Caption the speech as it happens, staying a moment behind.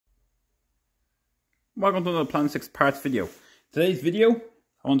welcome to another Plan 6 parts video. Today's video,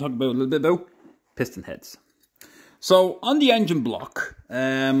 I want to talk about a little bit about piston heads. So on the engine block,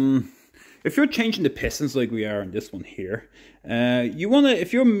 if you're changing the pistons like we are in this one here, you want to,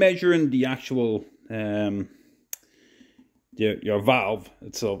 if you're measuring the actual your valve,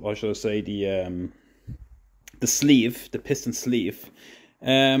 so I should say the sleeve, the piston sleeve,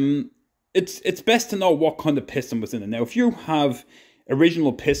 it's best to know what kind of piston was in it. Now, if you have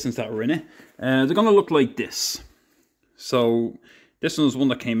original pistons that were in it, they're going to look like this. So this one is one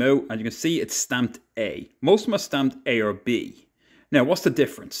that came out, and you can see it's stamped A. Most of them are stamped A or B. Now, what's the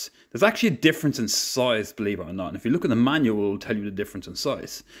difference? There's actually a difference in size, believe it or not. And if you look at the manual, it will tell you the difference in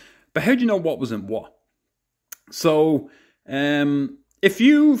size. But how do you know what was in what? So, if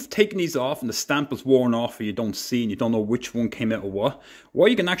you've taken these off and the stamp is worn off, or you don't see and you don't know which one came out of what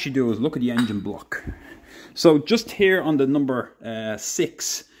you can actually do is look at the engine block. So just here on the number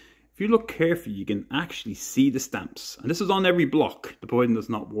 6, if you look carefully, you can actually see the stamps. And this is on every block, providing it's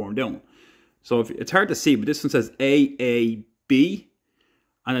not worn down. So it's hard to see, but this one says AAB.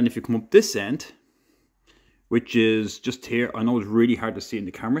 And then if you come up this end, which is just here, I know it's really hard to see in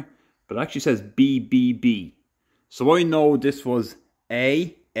the camera, but it actually says BBB. So I know this was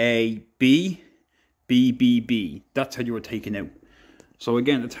AAB, BBB. That's how you were taken out. So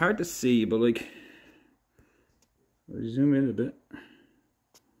again, it's hard to see, but like, I'll zoom in a bit.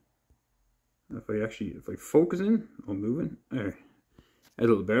 If I focus in or moving, there, a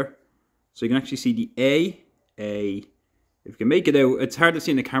little better. So you can actually see the A. If you can make it out, it's hard to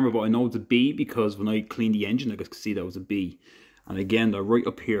see in the camera, but I know it's a B because when I cleaned the engine, I could see that was a B. And again, they're right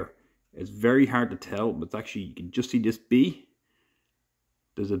up here. It's very hard to tell, but it's actually, you can just see this B.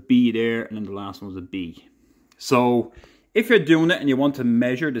 There's a B there, and then the last one was a B. So if you're doing it and you want to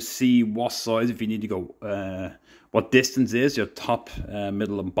measure to see what size, if you need to go, what distance is your top,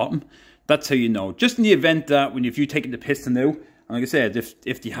 middle, and bottom, that's how you know. Just in the event that if you take the piston out, and like I said, if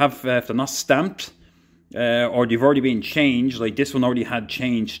they're not stamped, or they've already been changed, like this one already had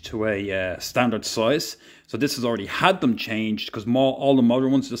changed to a standard size. So this has already had them changed, because all the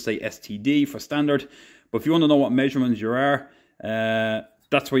modern ones just say STD for standard. But if you want to know what measurements you are,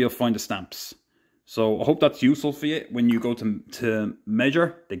 that's where you'll find the stamps. So I hope that's useful for you when you go to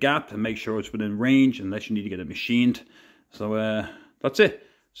measure the gap and make sure it's within range, unless you need to get it machined. So that's it.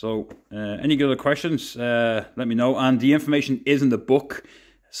 So any other questions, let me know. And the information is in the book.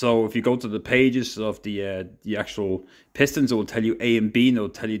 So if you go to the pages of the actual pistons, it will tell you A and B, and it will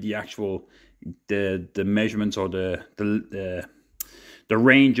tell you the actual the measurements or the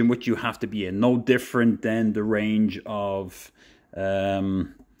range in which you have to be in. No different than the range of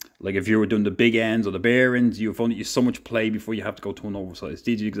like if you were doing the big ends or the bearings, you've only so much play before you have to go to an oversize.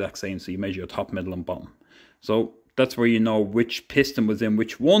 These are the exact same, so you measure your top, middle, and bottom. So that's where you know which piston was in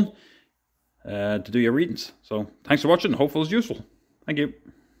which one to do your readings. So thanks for watching. Hopefully it's useful. Thank you.